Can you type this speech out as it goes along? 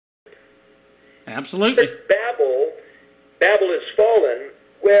Absolutely. Babel is fallen.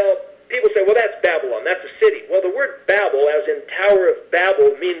 Well, people say, well, that's Babylon. That's a city. Well, the word Babel, as in Tower of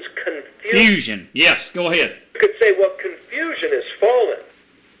Babel, means confusion. Yes, go ahead. You could say, well, confusion is fallen.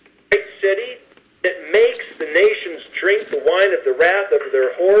 Great city that makes the nations drink the wine of the wrath of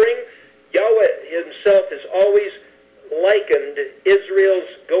their whoring. Yahweh himself has always likened Israel's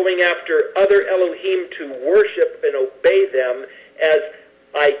going after other Elohim to worship and obey them as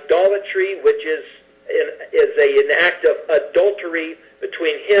idolatry, which is an act of adultery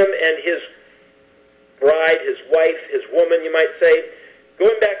between him and his bride, his wife, his woman, you might say.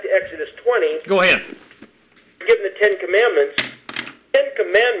 Going back to Exodus 20. Go ahead. Given the Ten Commandments. 10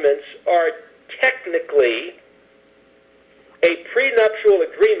 Commandments are technically a prenuptial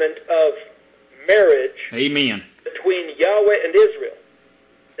agreement of marriage. Amen. Between Yahweh and Israel.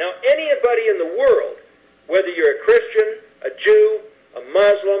 Now, anybody in the world, whether you're a Christian, a Jew, a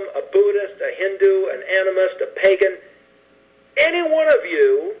Muslim, a Buddhist, a Hindu, an animist, a pagan, any one of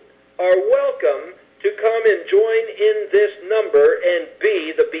you are welcome to come and join in this number and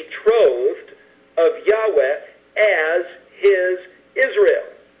be the betrothed of Yahweh as his Israel.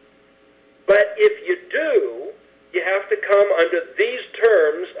 But if you do, you have to come under these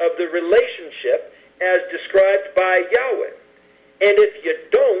terms of the relationship as described by Yahweh. And if you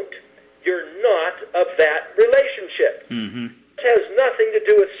don't, you're not of that relationship. Mm-hmm. It has nothing to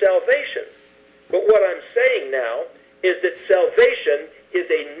do with salvation. But what I'm saying now is that salvation is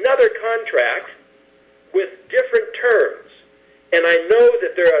another contract with different terms. And I know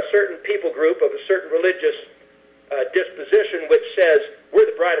that there are a certain people group of a certain religious disposition which says, we're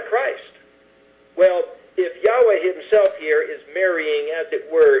the bride of Christ. Well, if Yahweh himself here is marrying, as it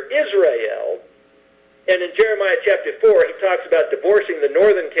were, Israel, and in Jeremiah chapter 4, he talks about divorcing the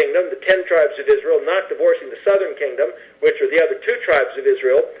northern kingdom, the 10 tribes of Israel, not divorcing the southern kingdom, which are the other 2 tribes of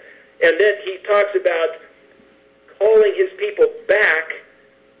Israel. And then he talks about calling his people back.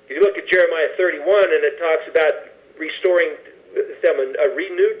 You look at Jeremiah 31, and it talks about restoring them a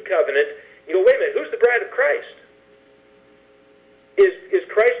renewed covenant. You go, wait a minute, who's the bride of Christ? Is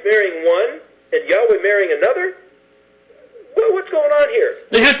Christ marrying one and Yahweh marrying another? Well, what's going on here?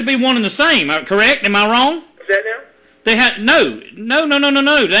 They have to be one and the same, correct? Am I wrong? Is that now? They have no.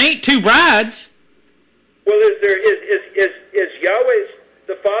 They ain't 2 brides. Well, is Yahweh's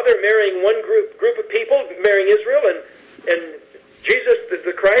the Father marrying one group of people, marrying Israel, and Jesus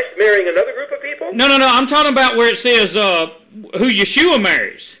the Christ marrying another group of people? No. I'm talking about where it says who Yeshua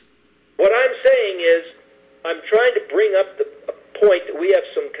marries. What I'm saying is, I'm trying to bring up the point that we have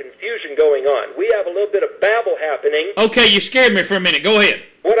some confusion going on. We have a little bit of babble happening. Okay, you scared me for a minute. Go ahead.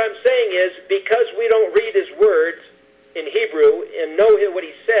 What I'm saying is, because we don't read his words in Hebrew and know what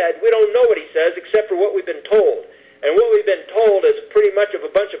he said, we don't know what he says except for what we've been told. And what we've been told is pretty much of a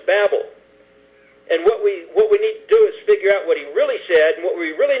bunch of babble. And what we need to do is figure out what he really said and what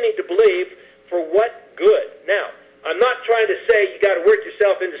we really need to believe for what good. Now, I'm not trying to say you got to work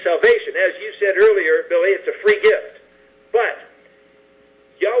yourself into salvation. As you said earlier, Billy, it's a free gift. But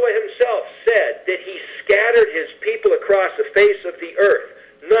Yahweh himself said that he scattered his people across the face of the earth.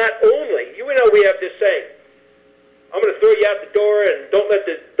 Not only, you know, we have this saying, I'm going to throw you out the door and don't let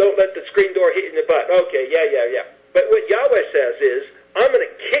the screen door hit you in the butt. Okay, yeah. But what Yahweh says is, I'm going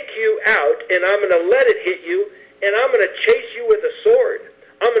to kick you out and I'm going to let it hit you and I'm going to chase you with a sword.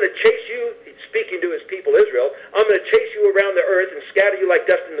 I'm going to chase you, speaking to his people Israel, I'm going to chase you around the earth and scatter you like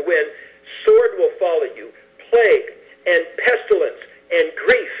dust in the wind. Sword will follow you, plague and pestilence and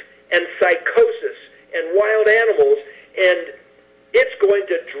grief and psychosis and wild animals, and it's going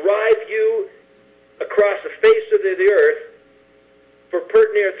to drive you across the face of the earth for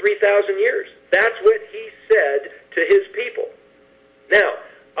pert near 3,000 years. That's what he said to his people. Now,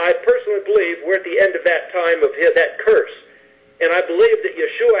 I personally believe we're at the end of that time of that curse, and I believe that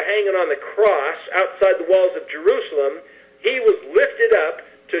Yeshua hanging on the cross outside the walls of Jerusalem, he was lifted up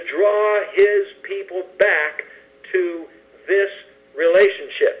to draw his people back to this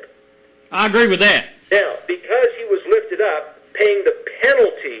relationship. I agree with that. Now, because he was lifted up, paying the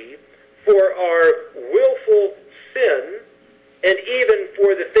penalty for our willful sin, and even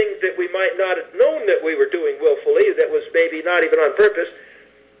for the things that we might not have known that we were doing willfully, that was maybe not even on purpose,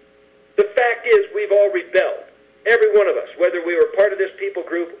 the fact is we've all rebelled. Every one of us, whether we were part of this people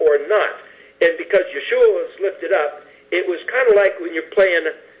group or not. And because Yeshua was lifted up, it was kind of like when you're playing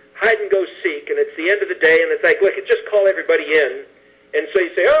hide and go seek, and it's the end of the day, and it's like, look, just call everybody in. And so you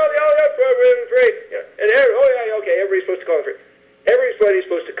say, that's free. And okay, everybody's supposed to call in free. Everybody's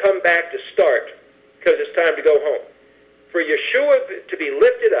supposed to come back to start because it's time to go home. For Yeshua to be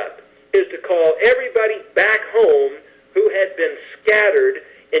lifted up is to call everybody back home who had been scattered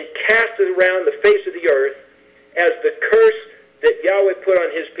and cast around the face of the earth as the curse that Yahweh put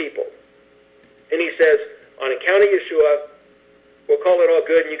on his people. And he says, on account of Yeshua, we'll call it all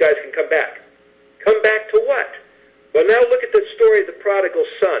good and you guys can come back. Come back to what? Well, now look at the story of the prodigal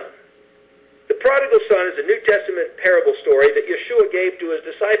son. The prodigal son is a New Testament parable story that Yeshua gave to his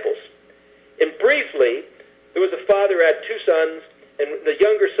disciples. And briefly, there was a father who had two sons, and the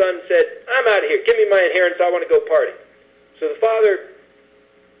younger son said, I'm out of here. Give me my inheritance. I want to go party. So the father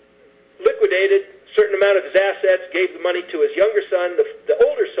liquidated a certain amount of his assets, gave the money to his younger son. The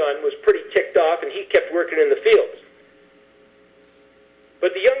older son was pretty ticked off, and he kept working in the fields.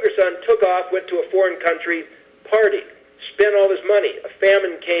 But the younger son took off, went to a foreign country, partied, spent all his money. A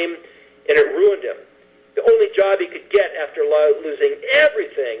famine came, and it ruined him. The only job he could get after losing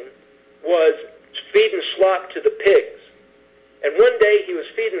everything was feeding slop to the pigs. And one day he was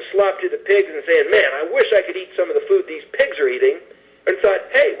feeding slop to the pigs and saying, man, I wish I could eat some of the food these pigs are eating. And thought,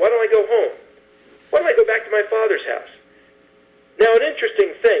 hey, why don't I go home? Why don't I go back to my father's house? Now, an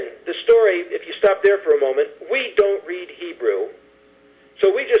interesting thing, the story, if you stop there for a moment, we don't read Hebrew. So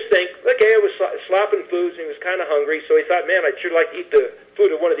we just think, okay, I was slopping foods and he was kind of hungry, so he thought, man, I'd sure like to eat the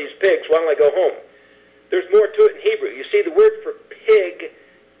food of one of these pigs. Why don't I go home? There's more to it in Hebrew. You see, the word for pig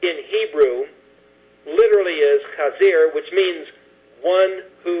in Hebrew literally is chazir, which means one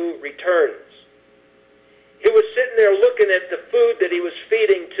who returns. He was sitting there looking at the food that he was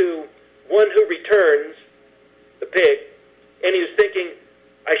feeding to one who returns, the pig, and he was thinking,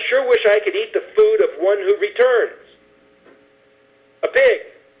 I sure wish I could eat the food of one who returns. A pig.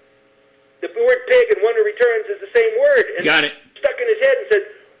 The word pig and one who returns is the same word. And got it. Stuck in his head and said,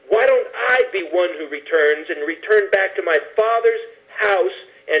 why don't I be one who returns and return back to my father's house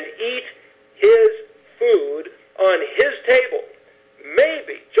and eat his food on his table?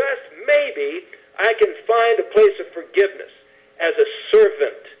 Maybe, just maybe, I can find a place of forgiveness as a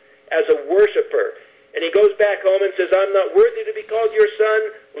servant, as a worshiper. And he goes back home and says, I'm not worthy to be called your son.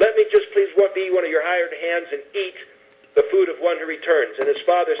 Let me just please be one of your hired hands and eat the food of one who returns. And his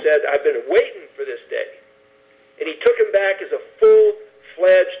father said, I've been waiting for this day. And he took him back as a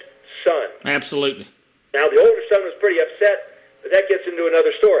full-fledged son. Absolutely. Now, the older son was pretty upset, but that gets into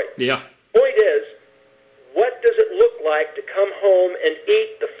another story. Yeah. Point is, what does it look like to come home and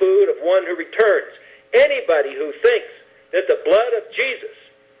eat the food of one who returns? Anybody who thinks that the blood of Jesus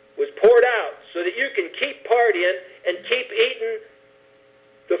was poured out so that you can keep partying and keep eating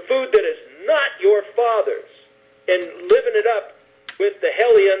the food that is not your father's and living it up with the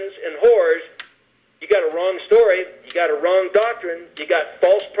hellions and whores, you got a wrong story, you got a wrong doctrine, you got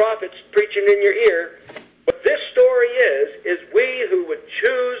false prophets preaching in your ear. What this story is we who would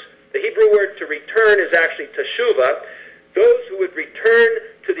choose, the Hebrew word to return is actually teshuvah, those who would return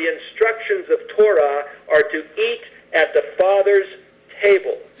to the instructions of Torah are to eat at the Father's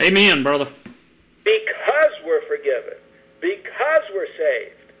table. Amen, brother. Because we're forgiven, because we're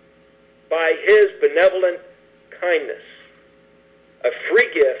saved by his benevolent kindness, a free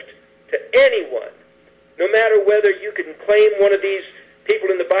gift to anyone, no matter whether you can claim one of these people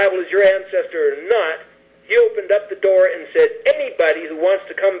in the Bible as your ancestor or not. He opened up the door and said, anybody who wants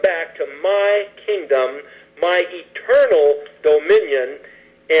to come back to my kingdom, my eternal dominion,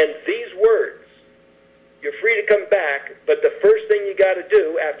 and these words, you're free to come back, but the first thing you got to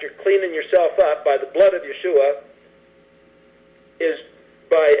do after cleaning yourself up by the blood of Yeshua is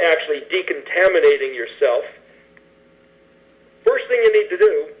by actually decontaminating yourself. First thing you need to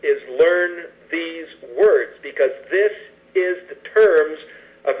do is learn these words, because this is the terms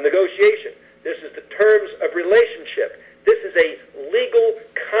of negotiation. This is the terms of relationship. This is a legal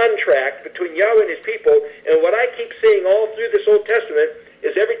contract between Yahweh and his people, and what I keep seeing all through this Old Testament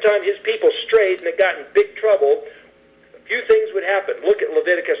is every time his people strayed and they got in big trouble, a few things would happen. Look at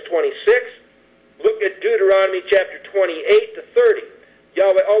Leviticus 26. Look at Deuteronomy chapter 28 to 30.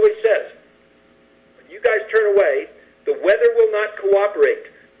 Yahweh always says, when you guys turn away, the weather will not cooperate.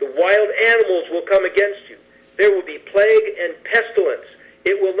 The wild animals will come against you. There will be plague and pestilence.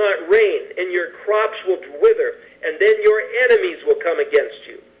 It will not rain, and your crops will wither, and then your enemies will come against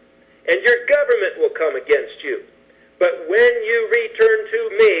you, and your government will come against you. But when you return to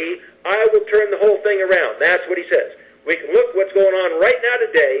me, I will turn the whole thing around. That's what he says. We can look what's going on right now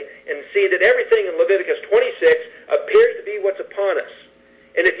today and see that everything in Leviticus 26 appears to be what's upon us.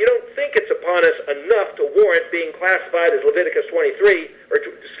 And if you don't think it's upon us enough to warrant being classified as Leviticus 23, or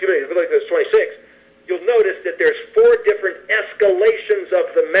excuse me, Leviticus 26, you'll notice that there's 4 different escalations of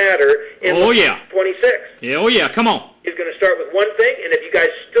the matter in Leviticus 26. Yeah, oh yeah, come on. He's going to start with one thing, and if you guys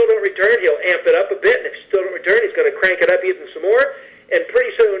still don't return, he'll amp it up a bit, and if you still don't return, he's going to crank it up even some more, and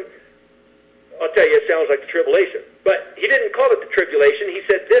pretty soon, I'll tell you, it sounds like the tribulation. But he didn't call it the tribulation. He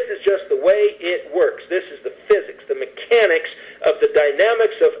said this is just the way it works. This is the physics, the mechanics of the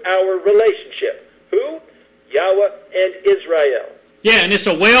dynamics of our relationship. Who? Yahweh and Israel. Yeah, and it's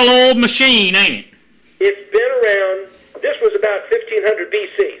a well-oiled machine, ain't it? It's been around. This was about 1500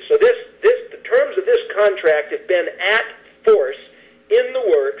 BC. So the terms of this contract have been at force in the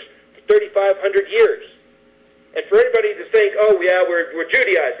works for 3,500 years. And for anybody to think, oh yeah, we're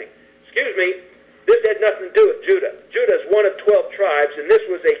Judaizing. Excuse me, this had nothing to do with Judah. Judah is one of 12 tribes, and this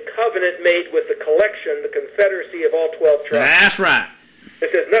was a covenant made with the collection, the confederacy of all 12 tribes. That's right.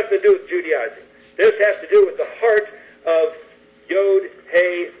 This has nothing to do with Judaizing. This has to do with the heart of Yod,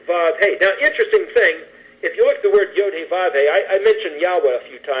 He, Vav, He. Now, interesting thing, if you look at the word Yod, He, Vav, He, I mentioned Yahweh a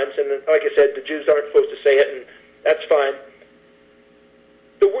few times, and like I said, the Jews aren't supposed to say it, and that's fine.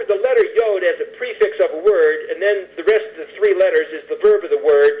 The letter Yod as a prefix of a word, and then the rest of the three letters is the verb of the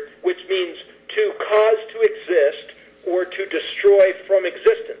word, which means to cause to exist or to destroy from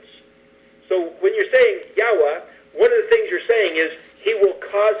existence. So when you're saying Yahweh, one of the things you're saying is He will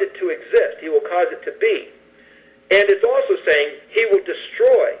cause it to exist. He will cause it to be. And it's also saying He will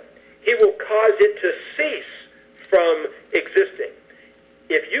destroy. He will cause it to cease from existing.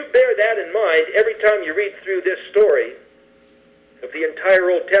 If you bear that in mind, every time you read through this story of the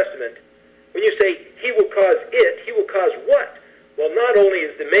entire Old Testament, when you say He will cause it, He will cause what? Well, not only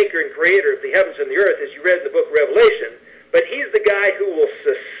is the maker and creator of the heavens and the earth, as you read in the book of Revelation, but He's the guy who will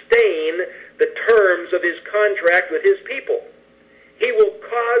sustain the terms of His contract with His people. He will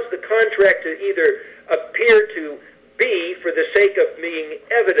cause the contract to either appear to be for the sake of being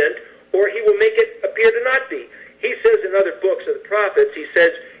evident, or He will make it appear to not be. He says in other books of the prophets, He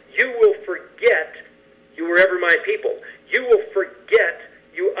says, you will forget you were ever my people. You will forget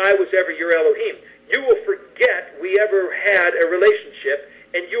I was ever your Elohim. You will forget we ever had a relationship,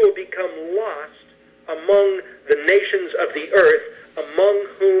 and you will become lost among the nations of the earth, among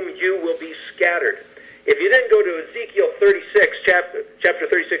whom you will be scattered. If you then go to Ezekiel 36, chapter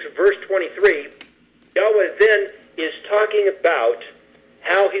 36, verse 23, Yahweh then is talking about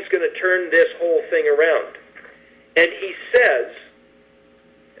how He's going to turn this whole thing around. And He says,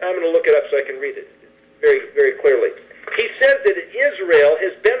 I'm going to look it up so I can read it very, very clearly. He says that Israel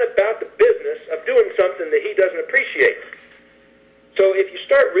has been about the business of doing something that He doesn't appreciate. So if you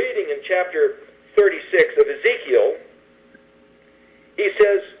start reading in chapter 36 of Ezekiel, he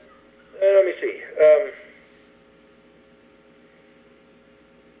says, let me see.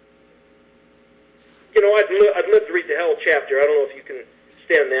 I'd live to read the whole chapter. I don't know if you can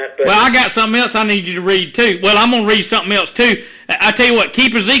stand that. But well, I got something else I need you to read too. Well, I'm going to read something else too. I tell you what,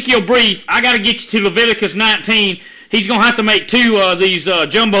 keep Ezekiel brief. I got to get you to Leviticus 19. He's going to have to make two of these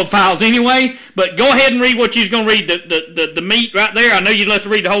jumbo files anyway. But go ahead and read what you're going to read, the meat right there. I know you'd love to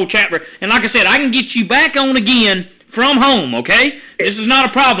read the whole chapter. And like I said, I can get you back on again from home, okay? This is not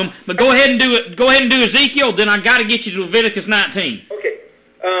a problem. But go ahead and do it. Go ahead and do Ezekiel. Then I got to get you to Leviticus 19. Okay.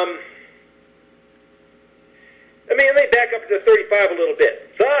 Let me back up to 35 a little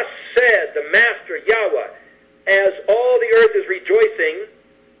bit. Thus said the Master Yahweh, as all the earth is rejoicing,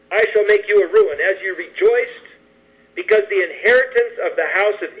 I shall make you a ruin. As you rejoiced, because the inheritance of the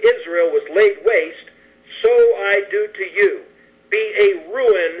house of Israel was laid waste, so I do to you. Be a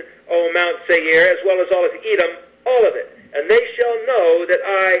ruin, O Mount Seir, as well as all of Edom, all of it. And they shall know that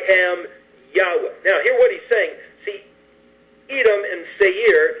I am Yahweh. Now, hear what he's saying. See, Edom and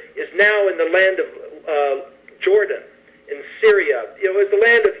Seir is now in the land of Jordan, in Syria. It was the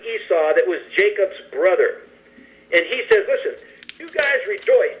land of Esau that was Jacob's brother. And he says, listen, you guys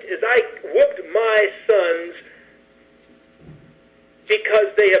rejoiced as I whooped my sons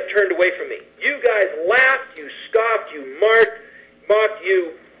because they have turned away from me. You guys laughed, you scoffed, you mocked,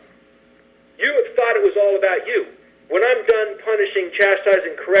 you have thought it was all about you. When I'm done punishing,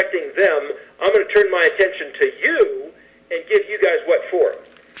 chastising, correcting them, I'm going to turn my attention to you and give you guys what for.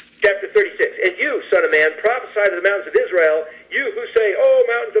 Chapter 36, and you, son of man, prophesy to the mountains of Israel, you who say, O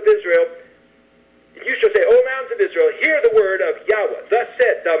mountains of Israel, and you shall say, O mountains of Israel, hear the word of Yahweh. Thus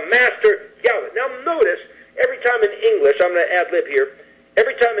said the Master Yahweh. Now notice, every time in English, I'm going to ad-lib here,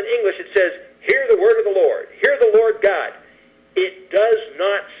 every time in English it says, hear the word of the Lord, hear the Lord God. It does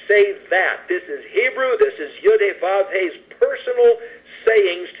not say that. This is Hebrew, this is Yod-He-Vav-He's personal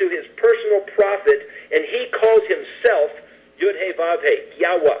sayings to his personal prophet, and he calls himself Yod-He-Vav-He,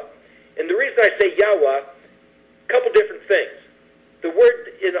 Yahweh. And the reason I say Yahweh, a couple different things. The word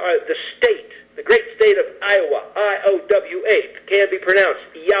in the state, the great state of Iowa, I-O-W-A, can be pronounced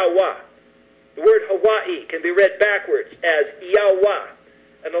Yahweh. The word Hawaii can be read backwards as Yahweh.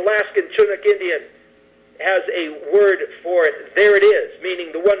 An Alaskan Chinook Indian has a word for it. There it is,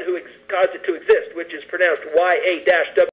 meaning the one who caused it to exist, which is pronounced Y-A-W.